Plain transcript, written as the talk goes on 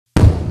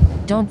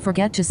Don't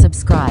forget to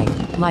subscribe,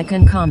 like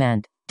and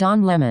comment.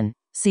 Don Lemon,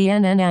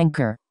 CNN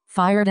anchor,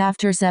 fired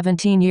after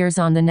 17 years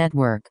on the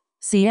network.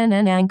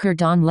 CNN anchor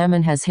Don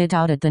Lemon has hit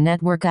out at the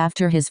network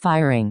after his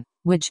firing,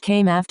 which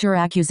came after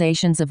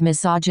accusations of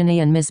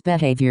misogyny and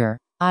misbehaviour.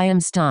 "I am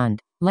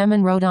stunned,"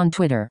 Lemon wrote on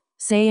Twitter,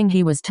 saying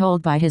he was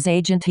told by his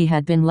agent he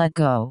had been let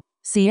go.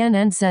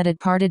 CNN said it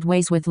parted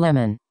ways with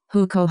Lemon,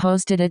 who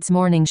co-hosted its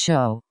morning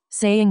show,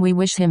 saying "We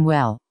wish him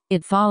well."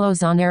 It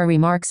follows on-air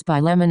remarks by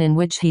Lemon in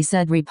which he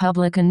said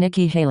Republican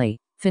Nikki Haley,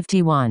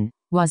 51,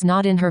 was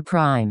not in her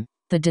prime.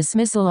 The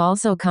dismissal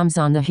also comes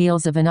on the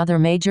heels of another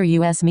major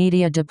U.S.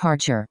 media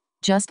departure.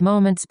 Just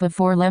moments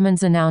before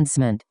Lemon's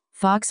announcement,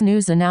 Fox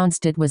News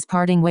announced it was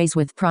parting ways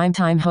with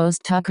primetime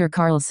host Tucker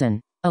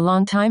Carlson, a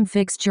longtime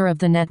fixture of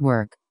the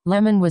network.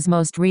 Lemon was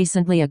most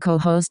recently a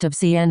co-host of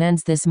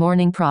CNN's This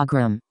Morning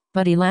program,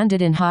 but he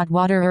landed in hot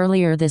water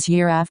earlier this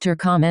year after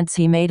comments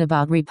he made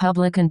about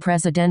Republican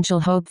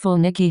presidential hopeful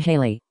Nikki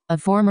Haley, a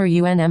former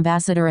UN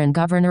ambassador and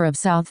governor of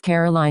South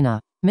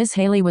Carolina. "Miss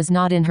Haley was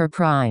not in her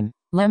prime,"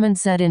 Lemon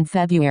said in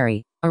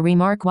February, a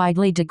remark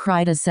widely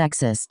decried as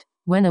sexist.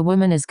 "When a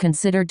woman is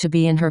considered to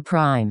be in her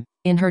prime,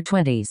 in her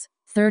 20s,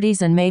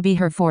 30s and maybe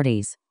her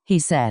 40s, he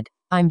said.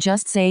 "I'm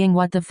just saying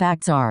what the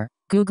facts are.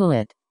 Google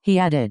it," he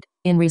added,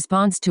 in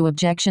response to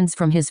objections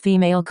from his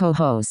female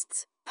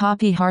co-hosts,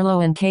 Poppy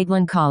Harlow and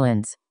Caitlin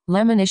Collins.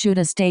 Lemon issued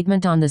a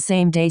statement on the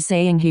same day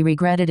saying he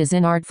regretted his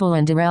inartful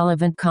and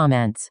irrelevant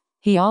comments.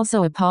 He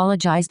also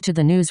apologized to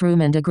the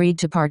newsroom and agreed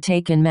to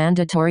partake in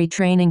mandatory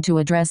training to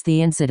address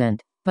the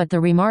incident. But the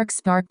remarks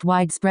sparked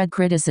widespread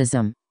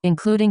criticism,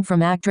 including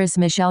from actress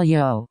Michelle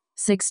Yeoh,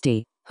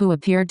 60, who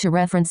appeared to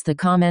reference the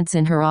comments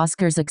in her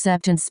Oscars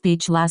acceptance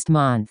speech last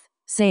month,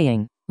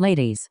 saying,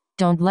 "Ladies,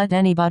 don't let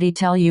anybody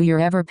tell you you're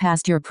ever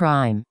past your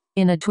prime."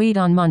 In a tweet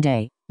on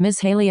Monday, Ms.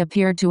 Haley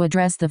appeared to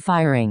address the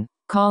firing,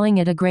 calling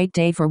it a great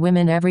day for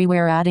women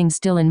everywhere, adding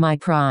 "still in my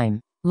prime."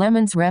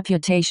 Lemon's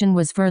reputation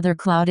was further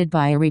clouded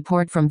by a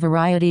report from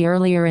Variety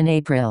earlier in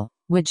April,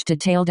 which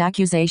detailed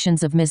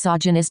accusations of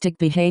misogynistic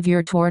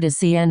behavior toward his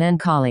CNN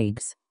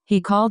colleagues. He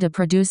called a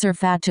producer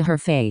fat to her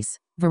face,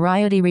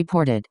 Variety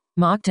reported,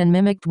 mocked and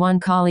mimicked one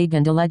colleague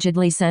and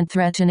allegedly sent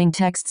threatening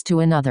texts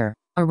to another.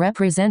 A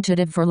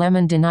representative for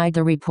Lemon denied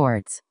the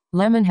reports.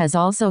 Lemon has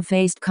also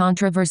faced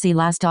controversy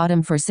last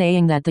autumn for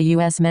saying that the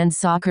U.S. men's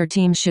soccer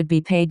teams should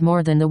be paid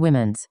more than the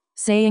women's,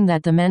 saying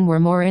that the men were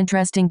more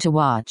interesting to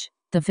watch.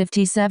 The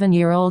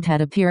 57-year-old had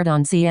appeared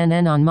on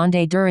CNN on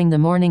Monday during the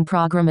morning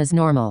program as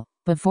normal,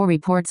 before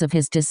reports of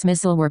his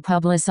dismissal were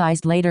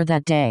publicized later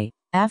that day.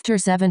 "After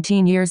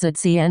 17 years at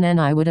CNN,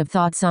 I would have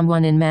thought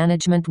someone in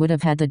management would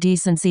have had the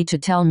decency to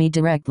tell me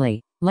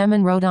directly,"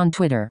 Lemon wrote on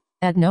Twitter.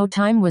 "At no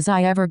time was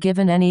I ever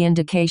given any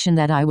indication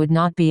that I would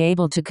not be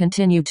able to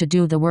continue to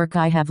do the work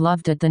I have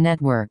loved at the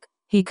network."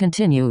 He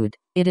continued,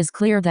 "It is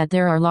clear that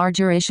there are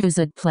larger issues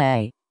at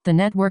play." The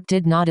network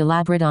did not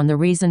elaborate on the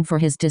reason for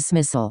his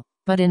dismissal,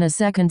 but in a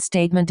second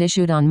statement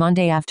issued on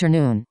Monday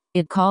afternoon,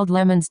 it called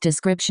Lemon's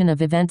description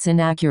of events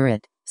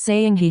inaccurate,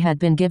 saying he had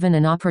been given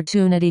an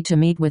opportunity to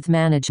meet with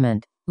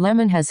management.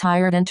 Lemon has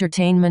hired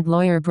entertainment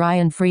lawyer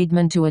Brian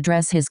Friedman to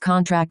address his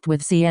contract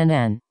with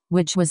CNN,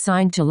 which was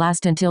signed to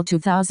last until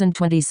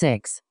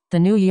 2026, the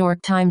New York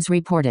Times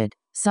reported,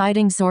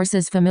 citing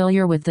sources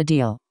familiar with the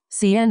deal.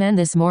 CNN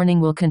This Morning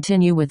will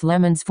continue with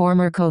Lemon's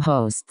former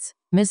co-hosts,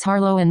 Ms.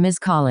 Harlow and Ms.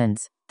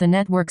 Collins, the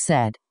network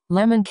said.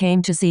 Lemon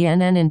came to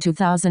CNN in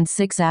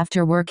 2006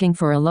 after working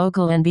for a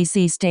local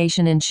NBC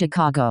station in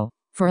Chicago.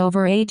 For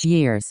over 8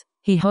 years,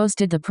 he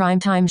hosted the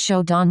primetime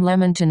show Don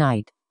Lemon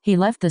Tonight. He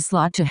left the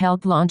slot to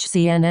help launch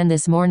CNN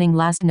This Morning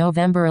last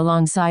November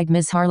alongside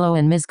Ms. Harlow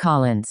and Ms.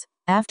 Collins.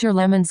 After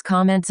Lemon's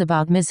comments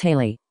about Ms.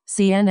 Haley,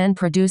 CNN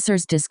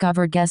producers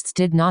discovered guests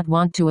did not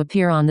want to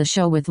appear on the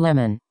show with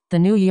Lemon. The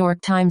New York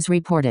Times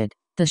reported,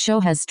 the show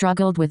has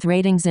struggled with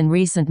ratings in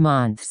recent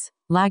months,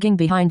 lagging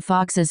behind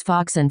Fox's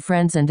Fox and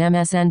Friends and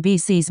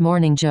MSNBC's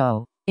Morning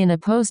Joe. In a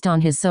post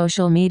on his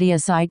social media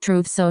site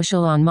Truth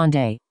Social on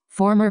Monday,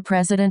 former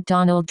President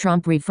Donald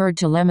Trump referred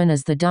to Lemon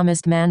as the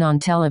dumbest man on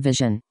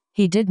television.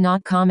 He did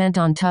not comment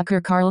on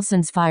Tucker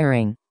Carlson's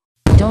firing.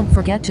 Don't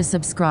forget to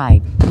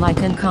subscribe,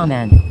 like and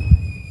comment.